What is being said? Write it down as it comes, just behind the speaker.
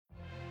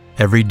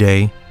Every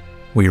day,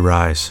 we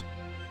rise,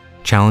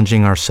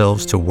 challenging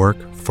ourselves to work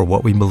for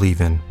what we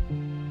believe in.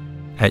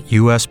 At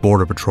U.S.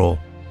 Border Patrol,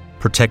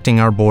 protecting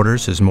our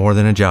borders is more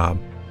than a job.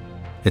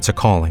 It's a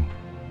calling.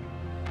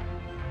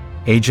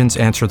 Agents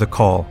answer the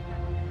call,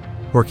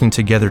 working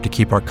together to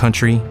keep our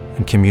country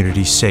and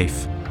communities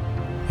safe.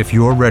 If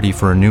you are ready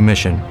for a new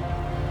mission,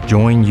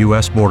 join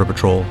U.S. Border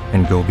Patrol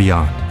and go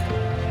beyond.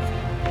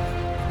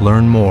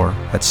 Learn more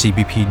at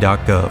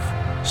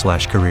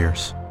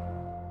cbp.gov/careers.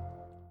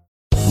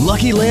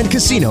 Lucky Land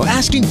Casino,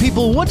 asking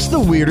people, what's the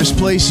weirdest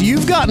place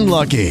you've gotten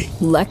lucky?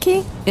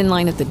 Lucky? In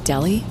line at the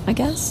deli, I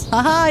guess?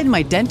 Aha, in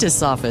my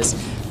dentist's office.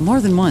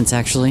 More than once,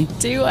 actually.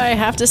 Do I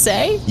have to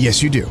say?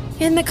 Yes, you do.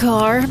 In the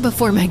car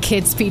before my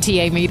kids'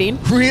 PTA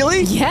meeting.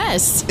 Really?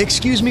 Yes.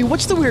 Excuse me,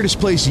 what's the weirdest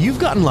place you've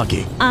gotten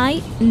lucky?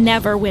 I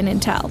never win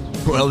and tell.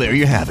 Well, there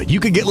you have it. You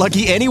can get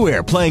lucky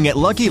anywhere, playing at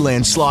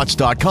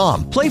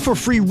LuckyLandSlots.com. Play for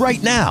free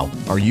right now.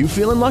 Are you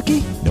feeling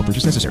lucky? No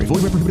purchase necessary.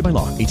 Void where prohibited by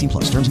law.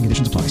 18+. Terms and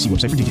conditions apply. See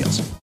website for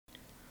details.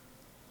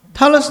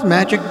 Taoist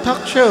Magic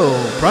Talk Show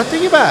brought to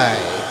you by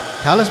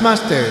Taoist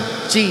Master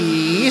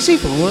Ji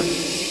Sifu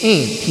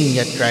and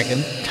King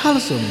Dragon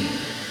Taoism.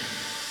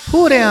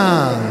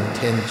 Purang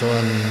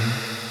Tenjun.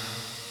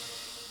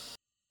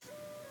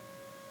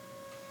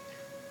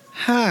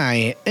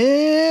 Hi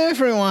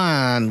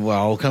everyone,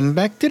 welcome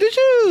back to the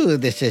show.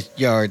 This is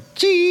your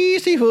Ji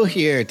Sifu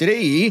here.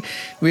 Today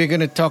we're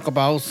going to talk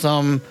about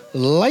some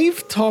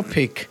life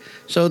topic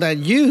so that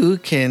you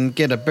can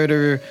get a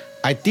better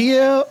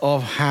idea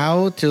of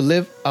how to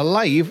live a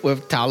life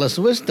with Taoist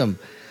wisdom.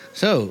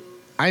 So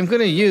I'm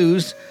going to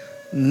use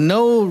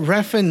no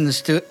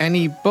reference to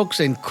any books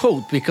and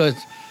quote because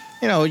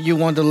you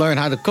want to learn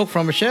how to cook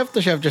from a chef.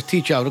 The chef just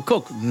teach you how to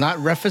cook, not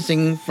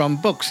referencing from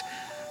books.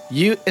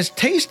 It's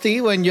tasty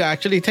when you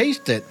actually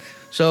taste it.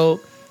 So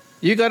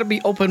you got to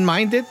be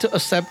open-minded to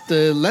accept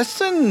the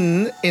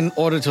lesson in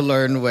order to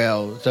learn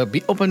well. So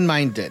be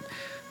open-minded.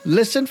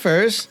 Listen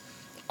first,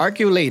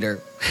 argue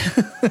later.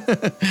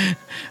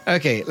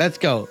 Okay, let's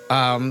go.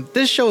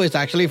 This show is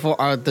actually for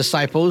our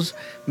disciples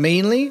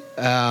mainly.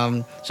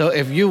 So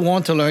if you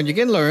want to learn, you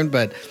can learn.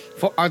 But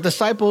for our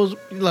disciples,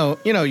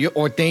 you're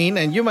ordained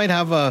and you might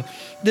have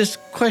this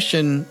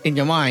question in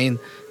your mind.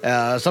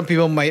 Some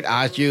people might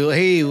ask you,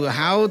 hey,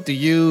 how do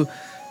you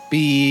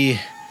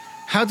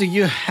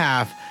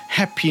have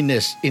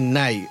happiness in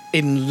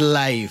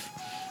life,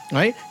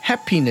 right?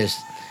 Happiness.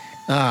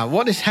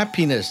 What is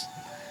happiness?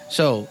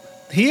 So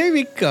here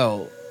we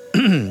go.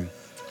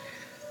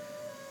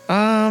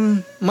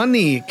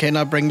 Money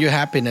cannot bring you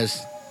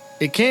happiness.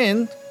 It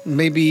can,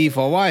 maybe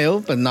for a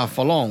while, but not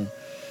for long.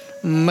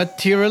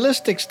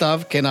 Materialistic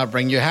stuff cannot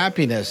bring you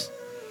happiness.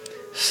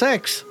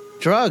 Sex,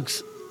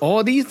 drugs,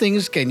 all these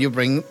things, can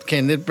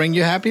it bring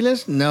you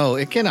happiness? No,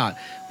 it cannot.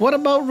 What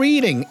about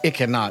reading? It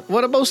cannot.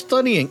 What about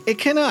studying? It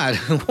cannot.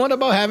 What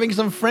about having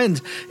some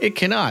friends? It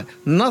cannot.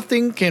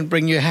 Nothing can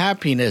bring you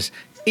happiness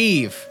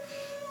if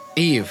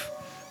you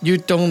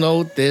don't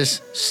know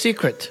this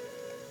secret.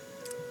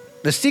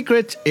 The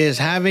secret is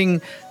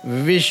having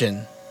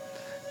vision.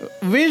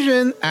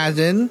 Vision as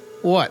in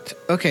what?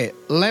 Okay,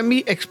 let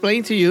me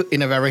explain to you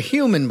in a very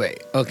human way,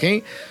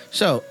 okay?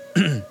 So,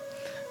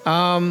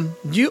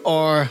 you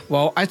are,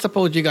 I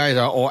suppose you guys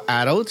are all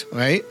adults,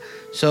 right?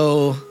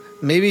 So,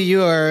 maybe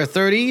you are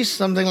 30s,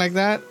 something like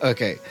that?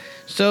 Okay,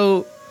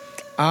 so,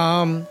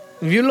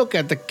 if you look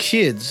at the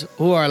kids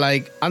who are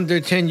like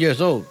under 10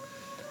 years old,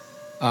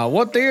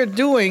 what they're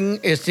doing,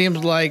 it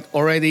seems like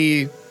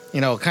already,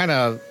 kind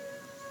of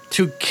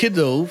too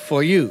kiddo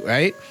for you,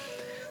 right?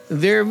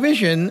 Their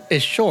vision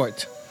is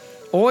short.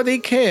 All they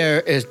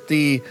care is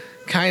the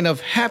kind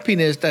of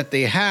happiness that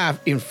they have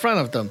in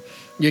front of them.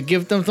 You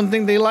give them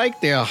something they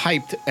like, they're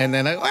hyped, and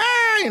then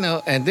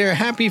and they're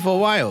happy for a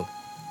while.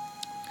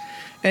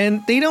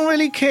 And they don't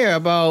really care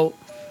about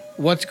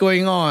what's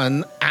going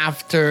on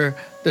after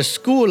the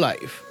school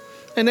life.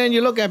 And then you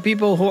look at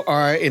people who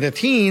are in the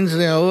teens,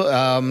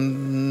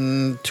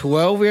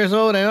 12 years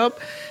old and up,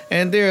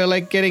 and they're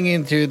like getting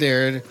into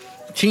their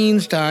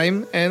teens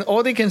time, and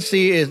all they can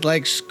see is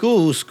like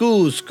school.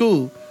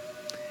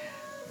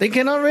 They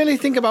cannot really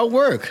think about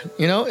work.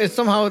 It's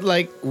somehow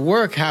like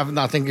work have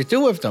nothing to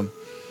do with them.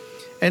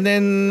 And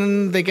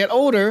then they get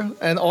older,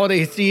 and all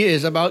they see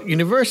is about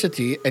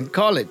university and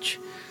college.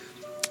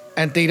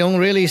 And they don't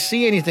really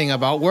see anything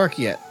about work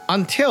yet.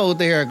 Until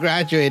they are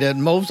graduated,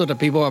 most of the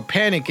people are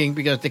panicking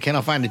because they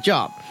cannot find a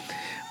job.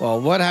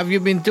 Well, what have you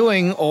been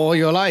doing all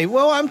your life?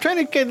 Well, I'm trying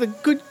to get a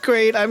good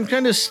grade. I'm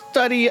trying to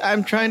study.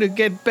 I'm trying to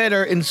get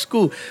better in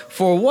school.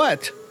 For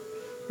what?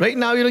 Right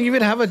now, you don't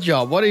even have a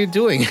job. What are you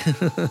doing?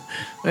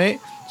 Right?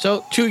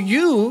 So to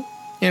you,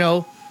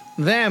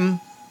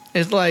 them,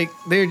 it's like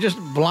they're just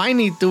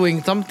blindly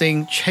doing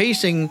something,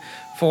 chasing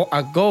for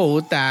a goal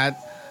that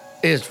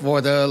is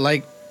for the,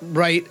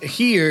 right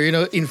here,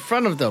 in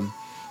front of them.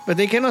 But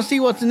they cannot see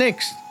what's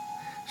next.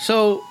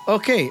 So,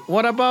 okay,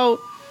 what about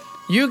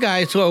you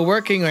guys who are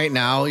working right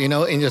now, in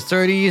your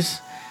 30s?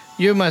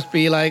 You must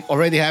be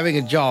already having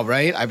a job,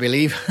 right? I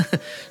believe.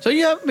 So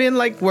you have been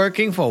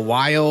working for a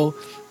while,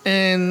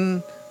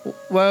 And,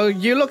 well,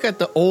 you look at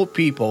the old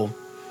people,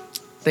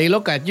 they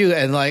look at you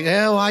and like, why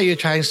are you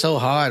trying so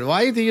hard?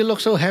 Why do you look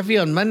so heavy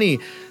on money?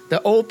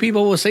 The old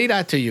people will say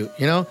that to you,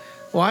 you know.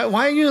 Why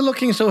are you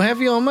looking so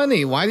heavy on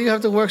money? Why do you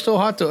have to work so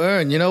hard to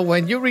earn? You know,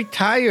 when you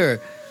retire,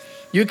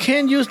 you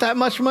can't use that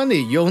much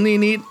money. You only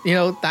need, you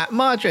know, that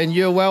much and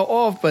you're well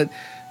off. But,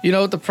 you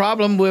know, the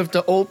problem with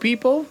the old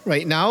people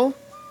right now,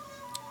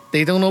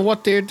 they don't know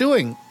what they're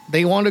doing.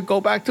 They want to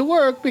go back to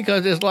work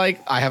because it's like,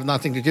 I have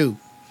nothing to do.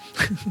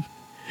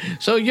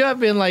 So you have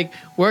been like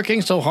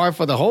working so hard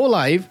for the whole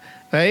life,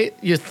 right?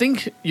 You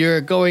think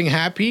you're going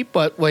happy,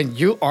 but when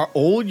you are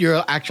old,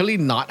 you're actually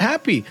not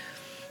happy.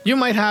 You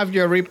might have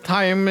your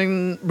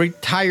retirement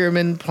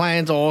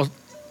plans all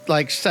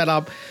like set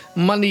up,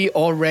 money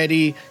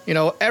already, you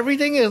know,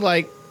 everything is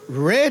like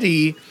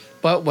ready.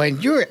 But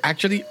when you're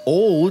actually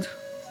old,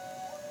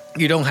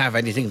 you don't have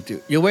anything to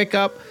do. You wake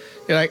up,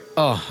 you're like,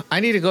 oh, I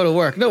need to go to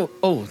work. No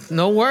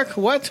work?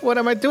 What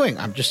am I doing?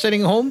 I'm just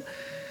sitting home.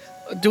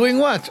 Doing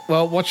what?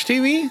 Well, watch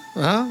TV,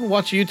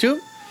 watch YouTube,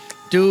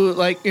 do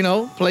like, you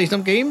know, play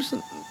some games.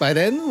 By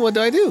then, what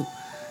do?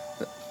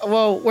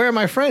 Well, where are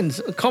my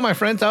friends? Call my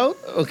friends out?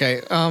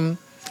 Okay.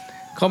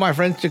 Call my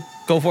friends to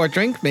go for a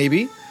drink,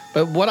 maybe.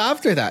 But what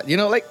after that? You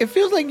know, like, it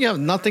feels like you have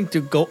nothing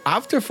to go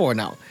after for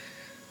now,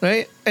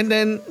 right? And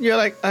then you're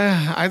like,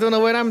 I don't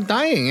know when I'm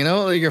dying, you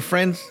know? Your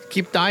friends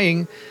keep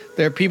dying.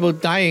 There are people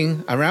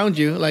dying around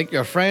you, like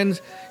your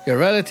friends, your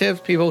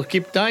relatives, people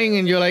keep dying,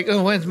 and you're like,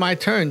 oh, when's my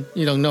turn?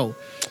 You don't know.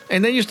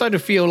 And then you start to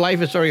feel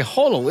life is very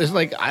hollow. It's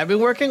like, I've been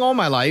working all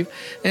my life,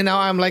 and now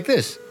I'm like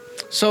this.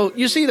 So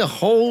you see the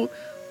whole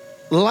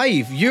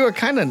life, you're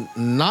kind of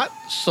not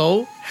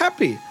so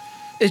happy.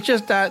 It's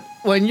just that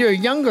when you're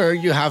younger,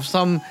 you have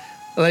some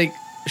like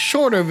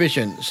shorter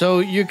vision. So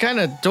you kind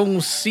of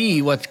don't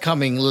see what's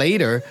coming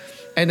later,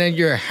 and then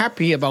you're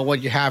happy about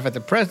what you have at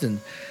the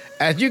present.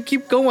 As you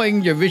keep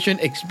going, your vision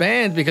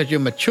expands because you're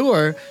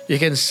mature. You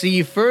can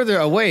see further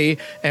away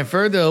and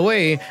further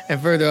away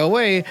and further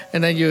away.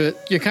 And then you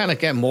kind of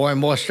get more and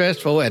more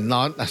stressful and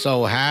not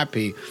so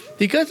happy.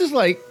 Because it's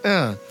like,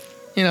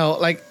 you know,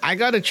 like I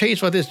got to chase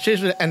for this,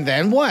 and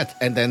then what?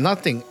 And then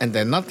nothing, and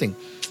then nothing.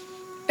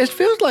 It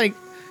feels like,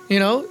 you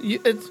know,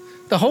 it's,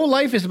 the whole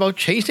life is about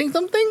chasing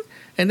something.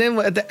 And then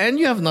at the end,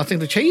 you have nothing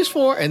to chase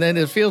for. And then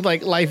it feels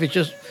like life is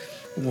just,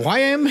 why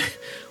am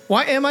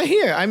I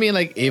here? I mean,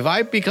 like, if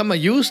I become a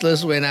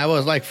useless when I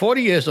was like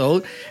 40 years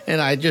old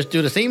and I just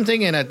do the same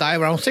thing and I die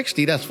around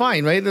 60, that's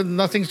fine, right?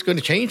 Nothing's going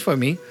to change for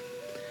me.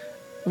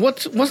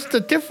 What's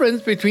the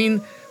difference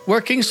between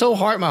working so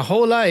hard my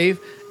whole life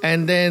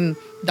and then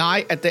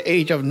die at the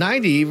age of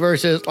 90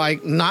 versus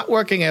like not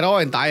working at all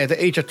and die at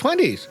the age of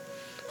 20s?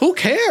 Who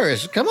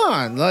cares? Come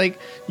on. Like,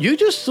 you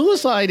just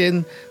suicide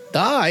and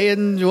die,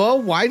 and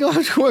well, why do I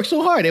have to work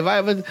so hard? If I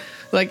haven't,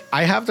 like,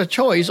 I have the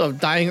choice of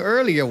dying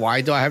earlier,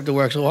 why do I have to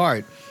work so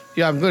hard?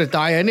 Yeah, I'm going to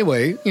die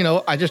anyway. You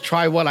know, I just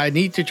try what I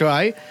need to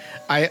try.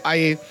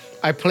 I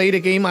play the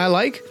game I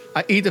like.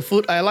 I eat the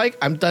food I like.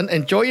 I'm done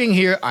enjoying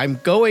here. I'm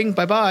going.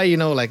 Bye-bye. You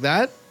know, like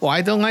that.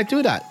 Why don't I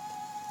do that?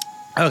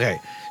 Okay.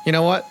 You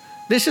know what?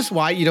 This is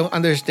why you don't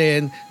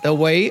understand the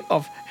way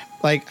of,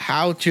 like,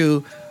 how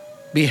to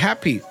be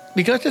happy.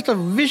 Because it's a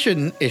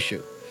vision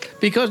issue.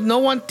 Because no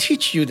one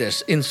teach you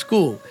this in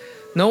school.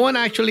 No one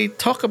actually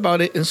talk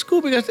about it in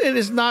school because it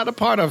is not a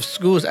part of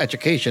school's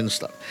education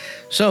stuff.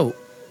 So,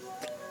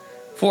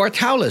 for a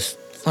Taoist,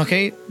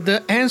 okay,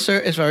 the answer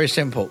is very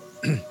simple.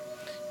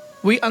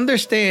 We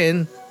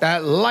understand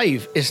that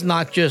life is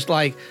not just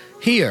like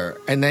here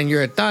and then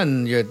you're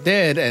done, you're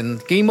dead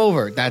and game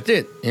over. That's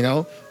it, you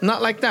know?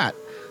 Not like that.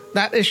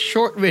 That is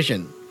short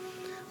vision.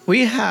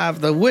 We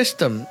have the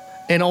wisdom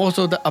and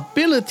also the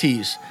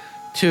abilities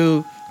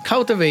to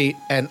cultivate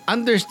and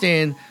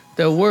understand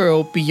the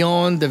world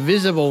beyond the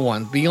visible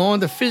one,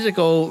 beyond the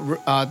physical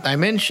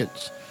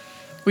dimensions.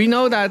 We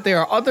know that there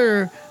are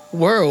other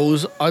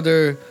worlds,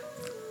 other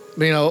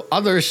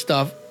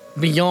stuff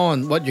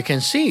beyond what you can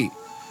see.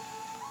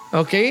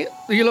 Okay,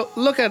 you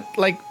look at,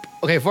 like,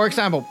 okay, for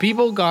example,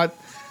 people got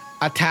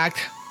attacked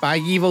by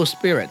evil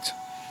spirits.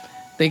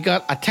 They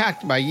got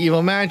attacked by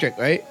evil magic,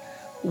 right?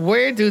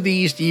 Where do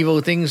these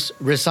evil things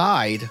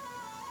reside?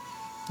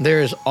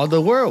 There's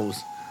other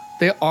worlds.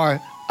 There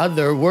are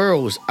other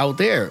worlds out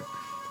there.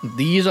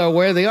 These are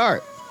where they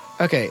are.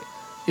 Okay,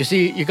 you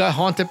see, you got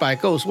haunted by a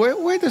ghost.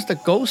 Where does the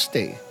ghost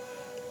stay?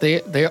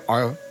 There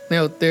are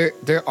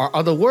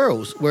other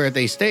worlds where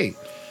they stay.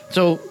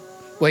 So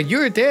when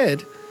you're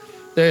dead,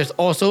 there's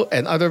also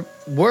another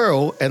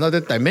world,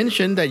 another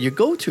dimension that you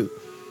go to,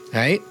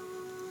 right?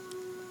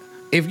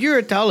 If you're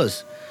a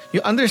Taoist, you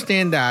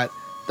understand that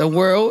the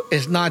world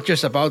is not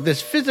just about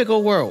this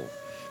physical world.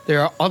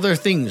 There are other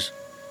things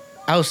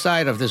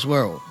outside of this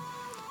world.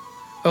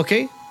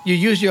 Okay? You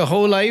use your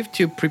whole life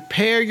to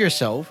prepare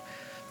yourself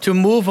to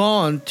move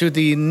on to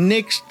the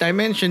next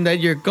dimension that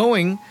you're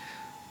going,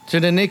 to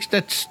the next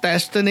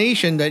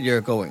destination that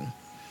you're going.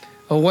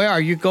 Where are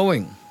you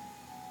going?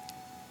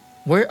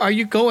 Where are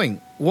you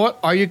going? What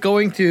are you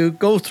going to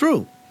go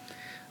through?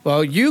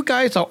 Well, you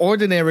guys are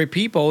ordinary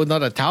people,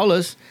 not a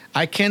Taoist.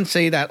 I can't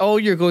say that, oh,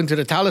 you're going to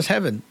the Taoist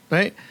heaven,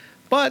 right?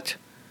 But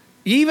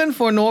even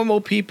for normal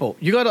people,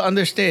 you got to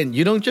understand,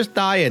 you don't just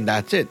die and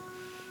that's it.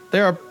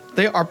 There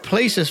are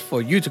places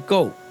for you to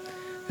go,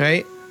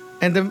 right?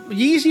 And the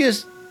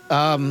easiest,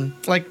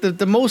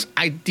 the most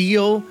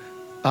ideal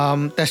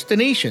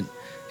destination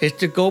is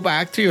to go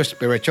back to your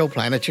spiritual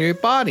planetary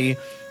body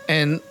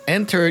and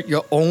enter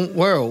your own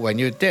world when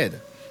you're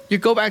dead. You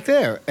go back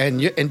there and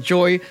you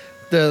enjoy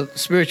the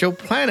spiritual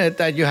planet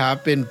that you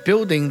have been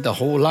building the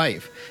whole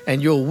life.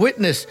 And you'll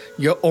witness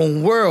your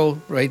own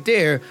world right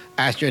there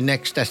as your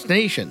next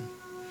destination.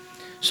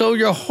 So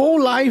your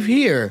whole life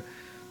here,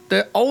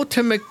 the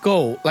ultimate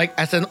goal, like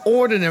as an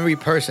ordinary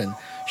person,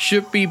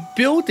 should be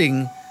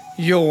building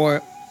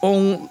your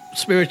own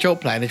spiritual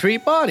planetary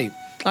body.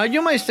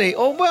 You might say,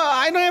 oh, well,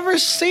 I never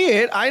see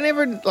it. I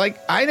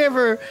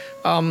never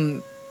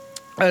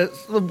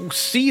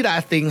see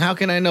that thing. How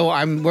can I know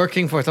I'm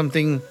working for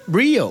something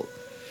real?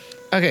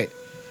 Okay,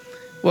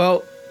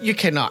 well, you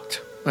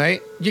cannot,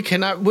 right? You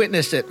cannot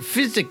witness it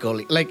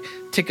physically, like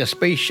take a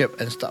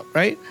spaceship and stuff,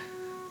 right?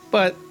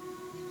 But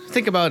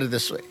think about it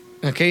this way,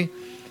 okay?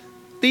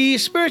 The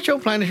spiritual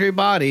planetary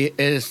body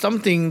is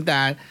something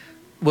that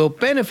will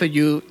benefit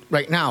you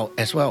right now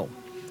as well.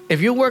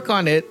 If you work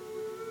on it,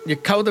 you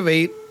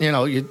cultivate,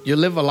 you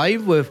live a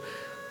life with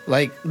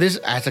like this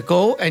as a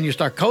goal and you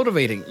start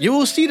cultivating, you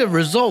will see the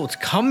results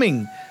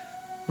coming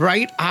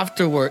right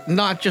afterward,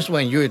 not just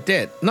when you're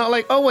dead. Not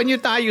like, oh, when you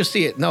die, you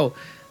see it. No,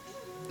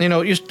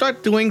 you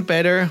start doing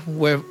better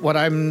with what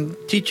I'm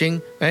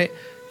teaching, right?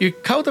 You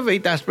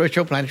cultivate that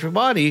spiritual planetary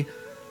body.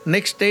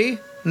 Next day,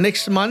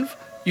 next month,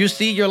 you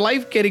see your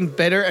life getting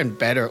better and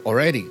better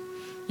already.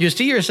 You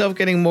see yourself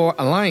getting more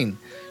aligned.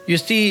 You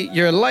see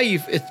your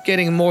life is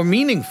getting more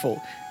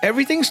meaningful.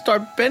 Everything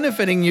starts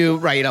benefiting you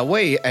right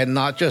away and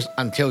not just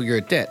until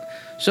you're dead.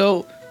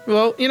 So,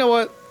 well, you know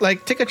what?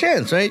 Like, take a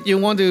chance, right? You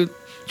want to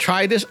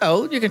try this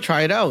out, you can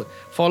try it out.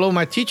 Follow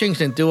my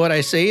teachings and do what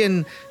I say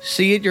and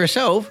see it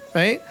yourself,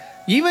 right?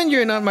 Even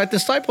you're not my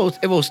disciples,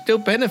 it will still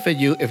benefit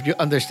you if you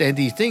understand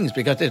these things,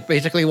 because it's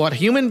basically what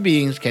human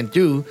beings can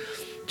do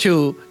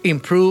to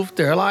improve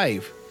their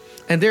life.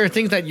 And there are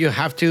things that you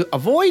have to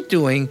avoid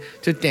doing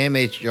to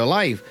damage your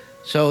life,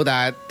 so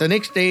that the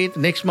next day, the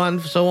next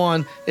month, so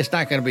on, it's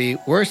not going to be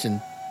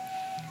worsened.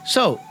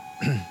 So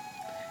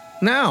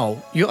now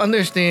you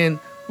understand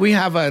we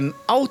have an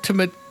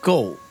ultimate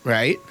goal,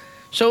 right?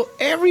 So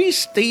every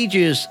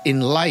stages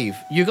in life,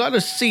 you got to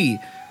see,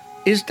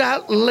 is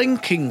that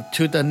linking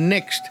to the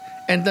next?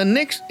 And the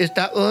next is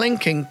that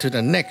linking to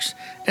the next.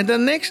 And the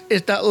next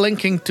is that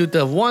linking to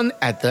the one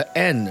at the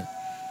end.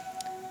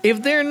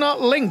 If they're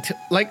not linked,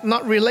 like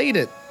not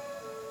related,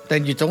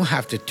 then you don't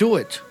have to do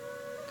it.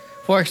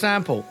 For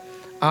example,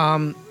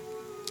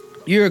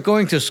 you're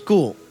going to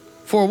school.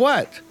 For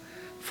what?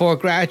 For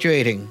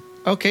graduating.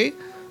 Okay,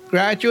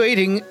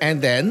 graduating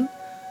and then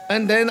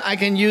I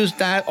can use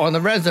that on a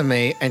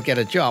resume and get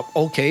a job.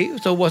 Okay,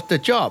 so what's the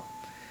job?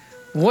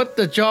 What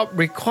the job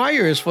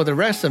requires for the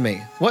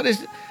resume? What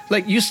is,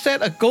 like, you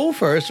set a goal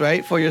first,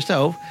 right, for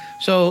yourself.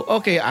 So,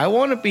 okay, I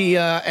want to be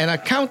an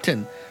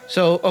accountant.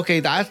 So, okay,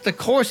 that's the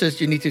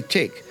courses you need to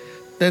take.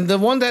 Then the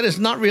one that is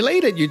not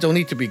related, you don't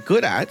need to be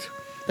good at,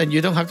 then you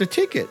don't have to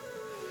take it,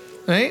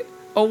 right?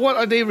 Or what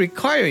are they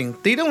requiring?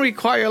 They don't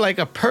require like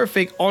a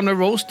perfect honor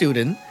roll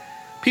student.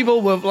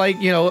 People with like,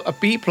 a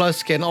B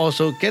plus can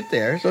also get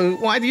there. So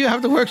why do you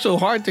have to work so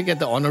hard to get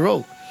the honor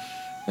roll,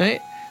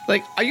 right?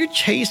 Like, are you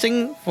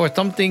chasing for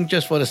something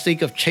just for the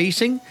sake of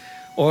chasing?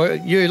 Or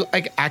you're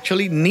like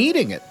actually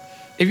needing it?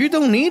 If you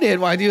don't need it,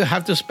 why do you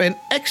have to spend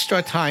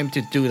extra time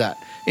to do that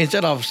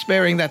instead of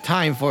sparing that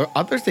time for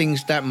other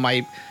things that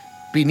might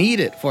be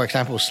needed? For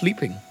example,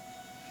 sleeping,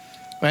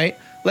 right?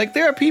 Like,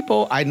 there are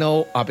people I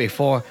know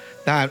before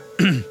that,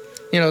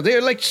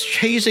 they're like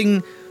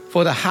chasing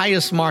for the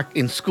highest mark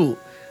in school,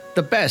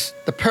 the best,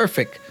 the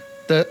perfect,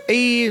 the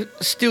A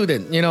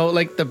student,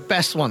 like the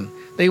best one.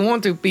 They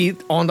want to be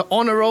on the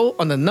honor roll,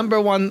 on the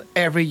number one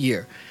every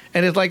year.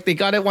 And it's like they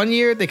got it one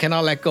year, they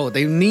cannot let go.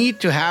 They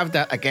need to have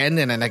that again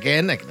and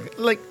again,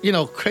 like,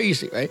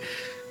 crazy, right?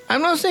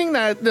 I'm not saying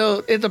that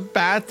it's a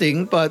bad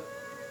thing, but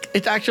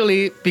it's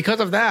actually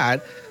because of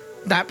that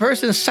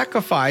person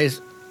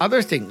sacrificed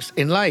other things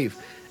in life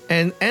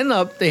and end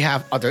up they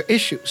have other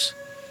issues.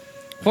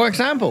 For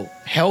example,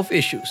 health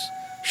issues,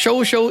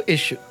 social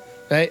issue,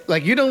 right?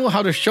 Like, you don't know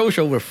how to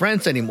social with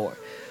friends anymore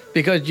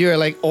because you're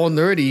like all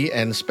nerdy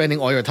and spending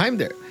all your time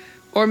there.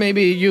 Or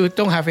maybe you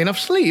don't have enough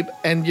sleep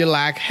and you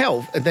lack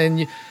health. And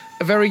then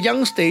a very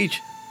young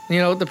stage,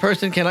 the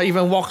person cannot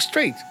even walk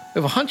straight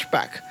with a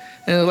hunchback.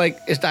 And like,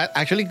 is that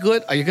actually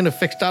good? Are you going to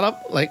fix that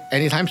up like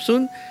anytime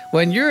soon?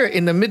 When you're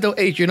in the middle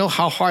age, you know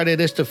how hard it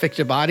is to fix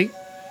your body.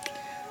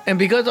 And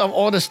because of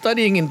all the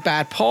studying in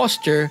bad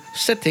posture,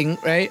 sitting,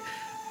 right?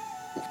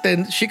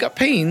 Then she got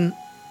pain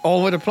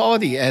all over the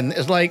body. And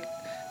it's like,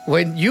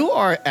 when you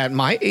are at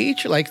my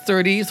age, like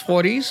 30s,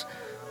 40s,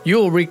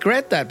 you'll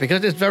regret that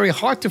because it's very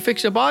hard to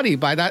fix your body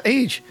by that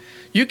age.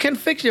 You can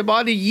fix your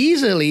body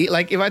easily.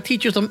 Like if I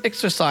teach you some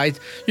exercise,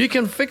 you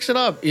can fix it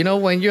up.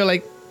 When you're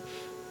like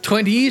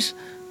 20s,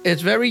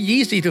 it's very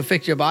easy to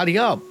fix your body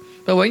up.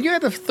 But when you're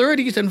at the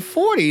 30s and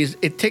 40s,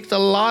 it takes a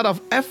lot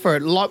of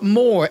effort, a lot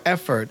more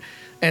effort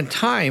and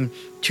time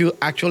to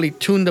actually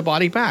tune the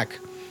body back.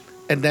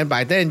 And then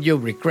by then you'll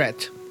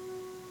regret.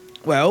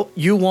 Well,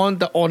 you want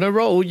the honor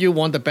roll, you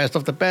want the best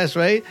of the best,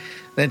 right?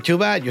 Then too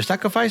bad, you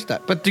sacrifice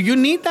that. But do you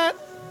need that?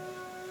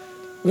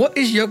 What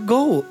is your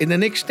goal in the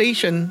next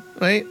station,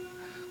 right?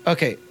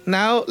 Okay,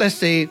 now let's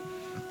say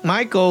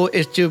my goal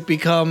is to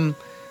become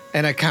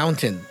an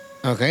accountant,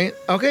 okay?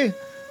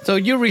 So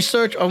you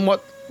research on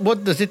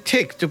what does it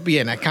take to be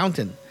an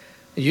accountant.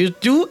 You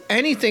do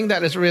anything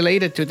that is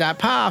related to that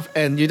path,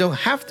 and you don't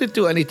have to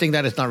do anything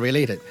that is not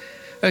related.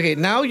 Okay,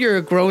 now you're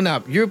a grown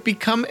up. You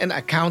become an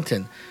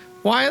accountant.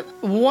 Why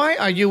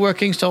are you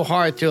working so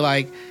hard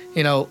to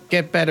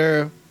get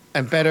better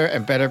and better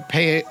and better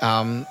pay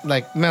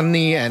like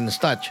money and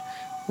such?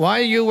 Why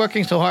are you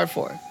working so hard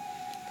for?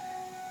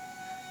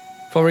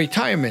 For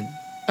retirement.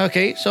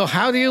 Okay, so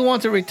how do you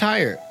want to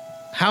retire?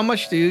 How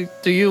much do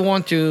you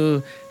want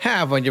to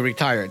have when you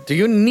retire? Do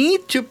you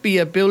need to be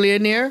a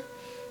billionaire?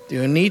 Do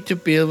you need to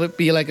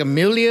be like a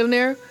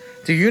millionaire?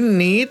 Do you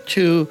need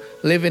to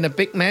live in a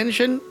big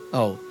mansion?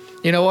 Oh,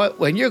 you know what?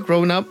 When you're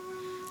grown up,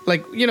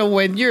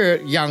 when you're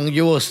young,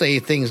 you will say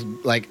things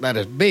like that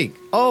is big.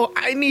 Oh,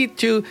 I need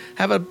to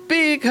have a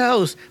big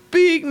house,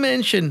 big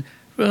mansion,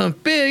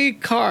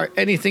 big car.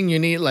 Anything you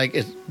need,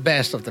 is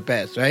best of the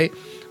best, right?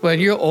 When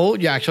you're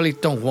old, you actually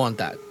don't want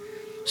that.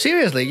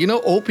 Seriously,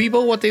 old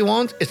people, what they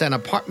want is an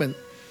apartment.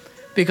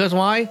 Because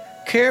why?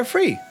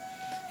 Carefree.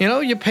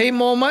 You pay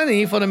more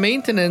money for the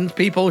maintenance.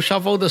 People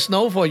shovel the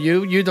snow for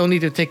you. You don't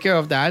need to take care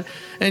of that.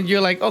 And you're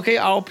like, okay,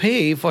 I'll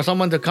pay for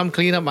someone to come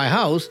clean up my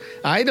house.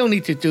 I don't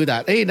need to do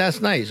that. Hey, that's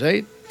nice,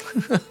 right?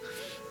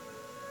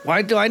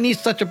 Why do I need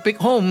such a big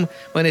home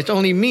when it's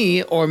only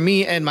me or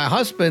me and my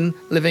husband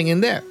living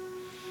in there?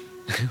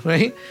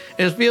 Right?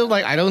 It feels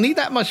like I don't need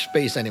that much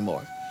space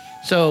anymore.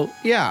 So,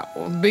 yeah,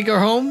 bigger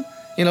home,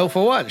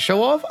 for what?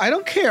 Show off? I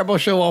don't care about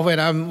show off when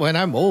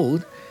I'm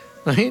old,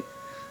 right?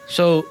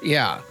 So,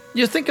 yeah.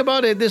 You think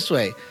about it this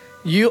way.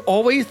 You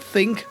always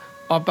think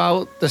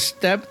about the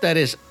step that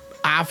is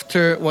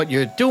after what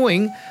you're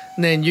doing,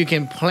 then you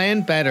can plan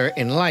better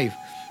in life.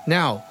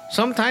 Now,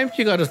 sometimes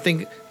you got to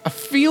think a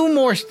few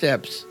more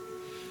steps.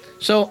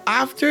 So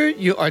after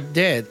you are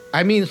dead,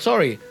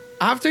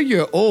 after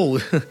you're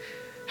old,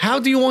 how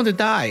do you want to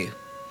die?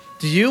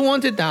 Do you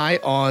want to die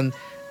on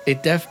a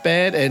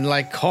deathbed and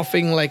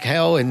coughing like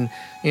hell and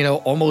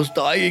almost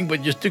dying,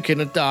 but you still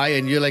cannot die,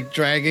 and you're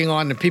dragging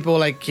on, and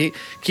people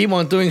keep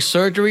on doing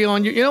surgery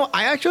on you?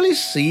 I actually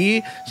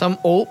see some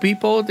old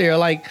people. They're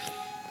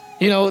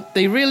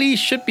they really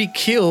should be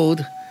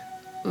killed,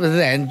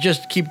 then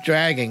just keep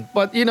dragging.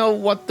 But you know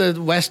what the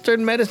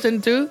Western medicine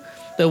do?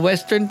 The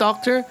Western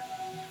doctor,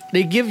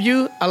 they give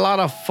you a lot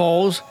of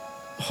false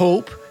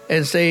hope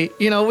and say,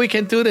 we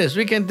can do this,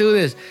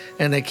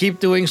 and they keep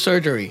doing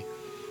surgery.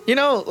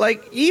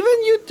 Even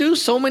you do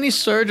so many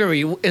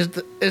surgery, is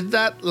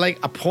that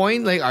a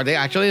point? Are they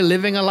actually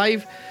living a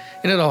life?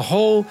 The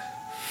whole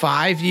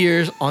 5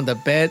 years on the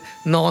bed,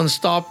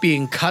 non-stop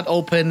being cut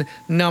open,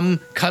 numb,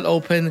 cut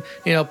open,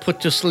 put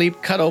to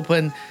sleep, cut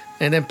open,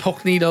 and then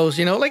poke needles,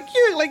 you're like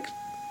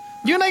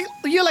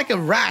a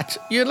rat.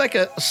 You're like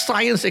a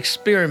science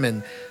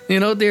experiment.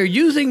 They're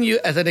using you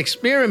as an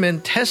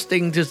experiment,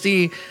 testing to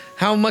see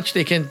how much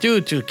they can do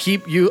to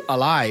keep you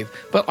alive.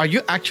 But are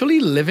you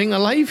actually living a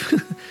life?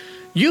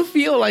 You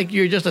feel like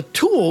you're just a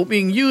tool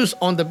being used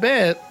on the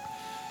bed,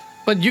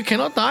 but you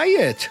cannot die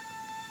yet.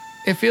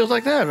 It feels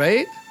like that,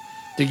 right?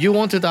 Do you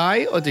want to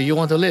die, or do you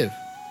want to live?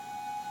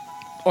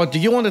 Or do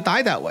you want to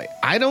die that way?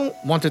 I don't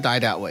want to die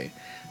that way.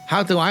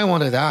 How do I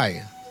want to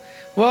die?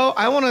 Well,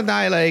 I want to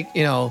die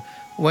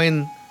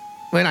when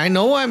I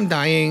know I'm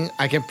dying,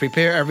 I can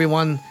prepare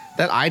everyone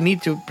that I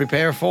need to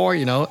prepare for,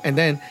 and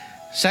then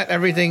set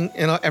everything,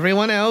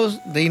 everyone else,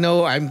 they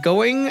know I'm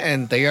going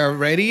and they are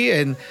ready,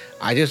 and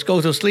I just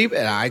go to sleep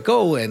and I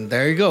go, and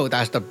there you go.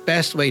 That's the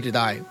best way to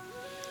die.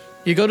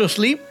 You go to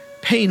sleep,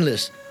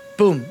 painless.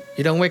 Boom,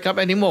 you don't wake up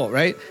anymore,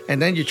 right? And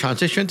then you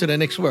transition to the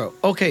next world.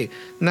 Okay,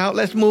 now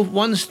let's move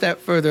one step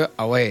further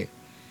away.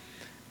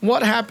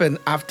 What happened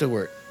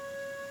afterward?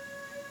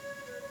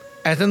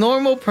 As a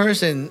normal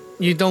person,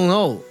 you don't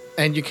know,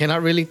 and you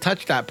cannot really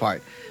touch that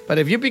part. But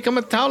if you become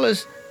a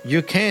Taoist,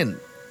 you can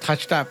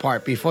touch that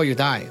part before you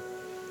die.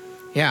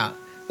 Yeah.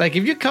 If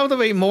you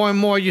cultivate more and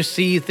more, you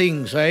see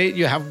things, right?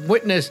 You have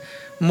witnessed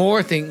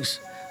more things.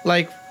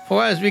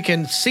 For us, we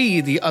can see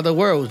the other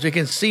worlds. We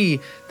can see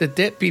the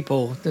dead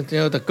people,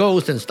 the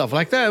ghosts and stuff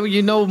like that.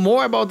 You know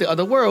more about the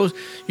other worlds.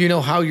 You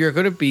know how you're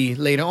going to be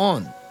later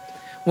on.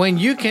 When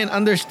you can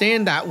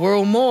understand that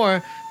world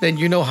more, then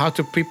you know how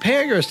to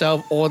prepare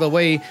yourself all the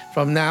way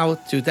from now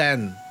to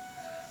then.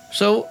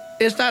 So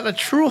is that a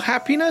true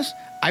happiness?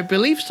 I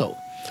believe so.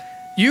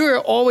 You're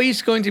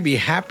always going to be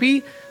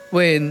happy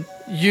when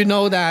you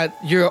know that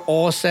you're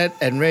all set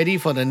and ready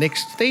for the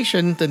next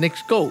station, the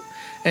next goal.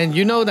 and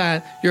you know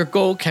that your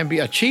goal can be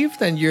achieved,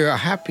 then you're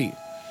happy,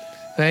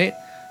 right?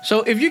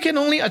 So if you can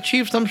only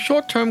achieve some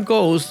short-term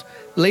goals,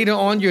 later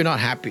on you're not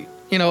happy.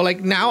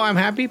 Like now I'm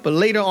happy, but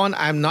later on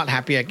I'm not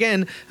happy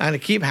again, and I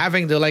keep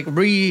having to like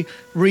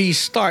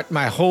restart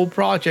my whole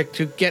project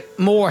to get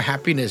more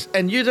happiness.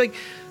 And you're like,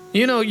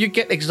 you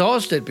get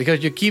exhausted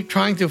because you keep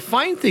trying to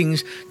find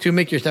things to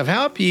make yourself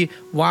happy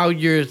while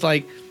you're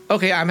like,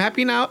 okay, I'm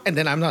happy now, and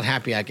then I'm not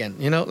happy again,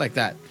 like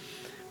that.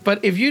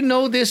 But if you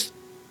know this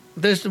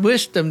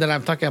wisdom that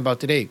I'm talking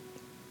about today,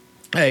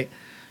 hey,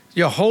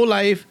 your whole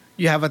life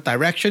you have a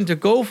direction to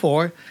go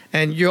for,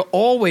 and you're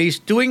always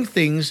doing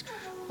things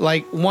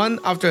like one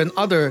after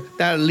another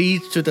that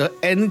leads to the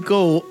end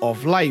goal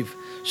of life.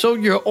 So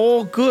you're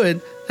all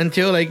good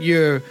until like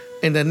you're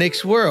in the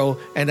next world,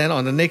 and then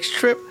on the next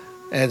trip,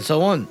 and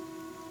so on.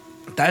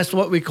 That's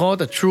what we call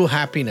the true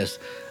happiness.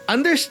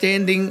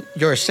 Understanding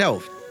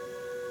yourself,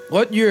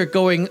 what you're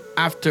going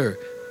after,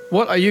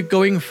 what are you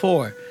going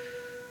for,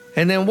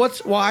 and then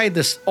why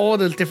all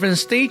the different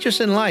stages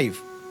in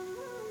life.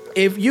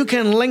 If you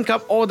can link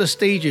up all the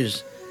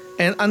stages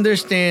and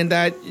understand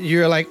that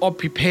you're like all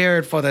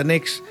prepared for the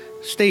next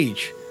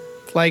stage.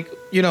 Like,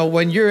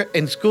 when you're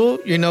in school,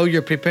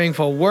 you're preparing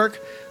for work.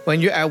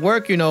 When you're at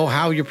work,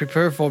 how you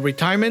prepare for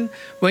retirement.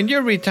 When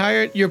you're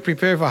retired, you're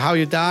prepared for how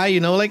you die.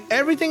 Like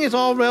everything is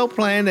all well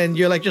planned, and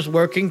you're like just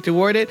working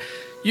toward it.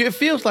 It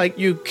feels like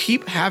you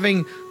keep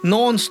having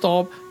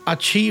non-stop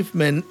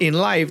achievement in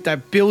life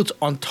that builds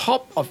on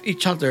top of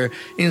each other,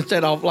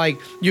 instead of like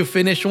you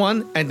finish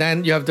one and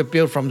then you have to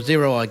build from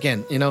zero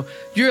again.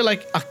 You're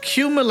like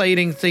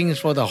accumulating things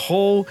for the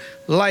whole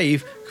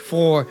life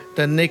for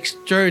the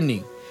next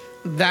journey.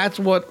 That's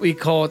what we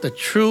call the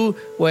true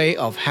way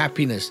of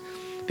happiness,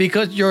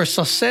 because your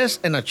success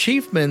and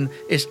achievement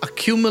is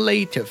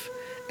accumulative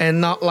and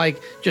not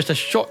like just a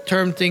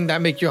short-term thing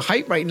that makes you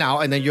hype right now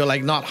and then you're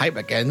like not hype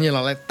again,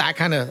 like that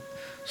kind of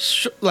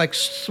like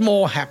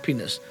small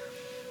happiness.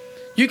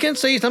 You can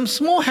say some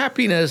small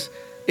happiness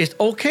is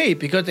okay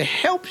because it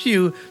helps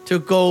you to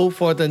go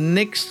for the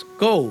next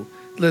goal,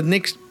 the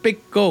next big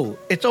goal.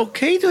 It's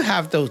okay to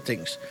have those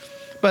things.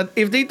 But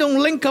if they don't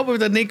link up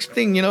with the next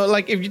thing,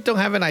 like if you don't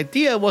have an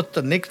idea what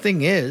the next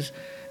thing is,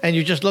 and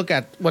you just look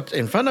at what's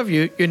in front of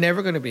you, you're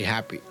never going to be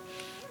happy.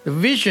 The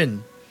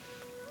vision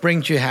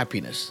brings you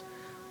happiness.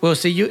 We'll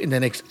see you in the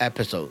next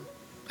episode.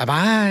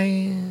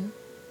 Bye-bye.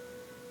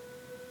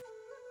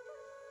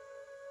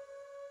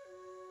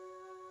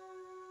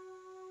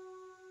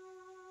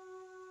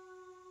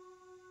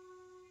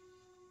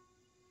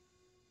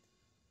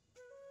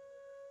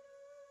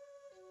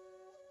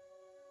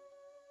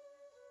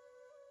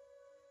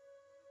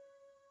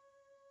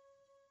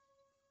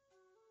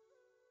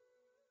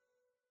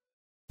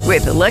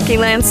 With the Lucky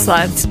Land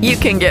Slots, you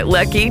can get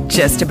lucky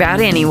just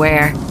about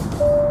anywhere.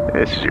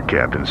 This is your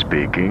captain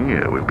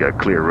speaking. We've got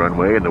clear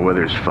runway and the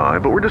weather's fine,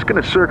 but we're just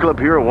going to circle up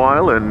here a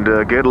while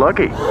and get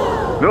lucky.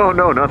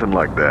 No, nothing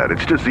like that.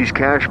 It's just these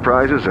cash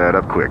prizes add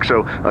up quick.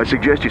 So I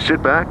suggest you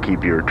sit back,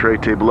 keep your tray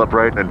table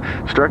upright,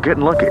 and start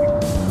getting lucky.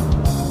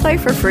 Play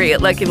for free at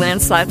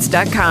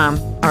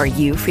LuckyLandSlots.com. Are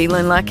you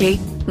feeling lucky?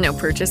 No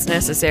purchase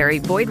necessary.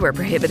 Void where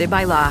prohibited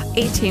by law.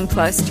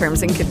 18+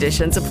 terms and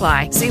conditions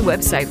apply. See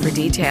website for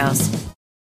details.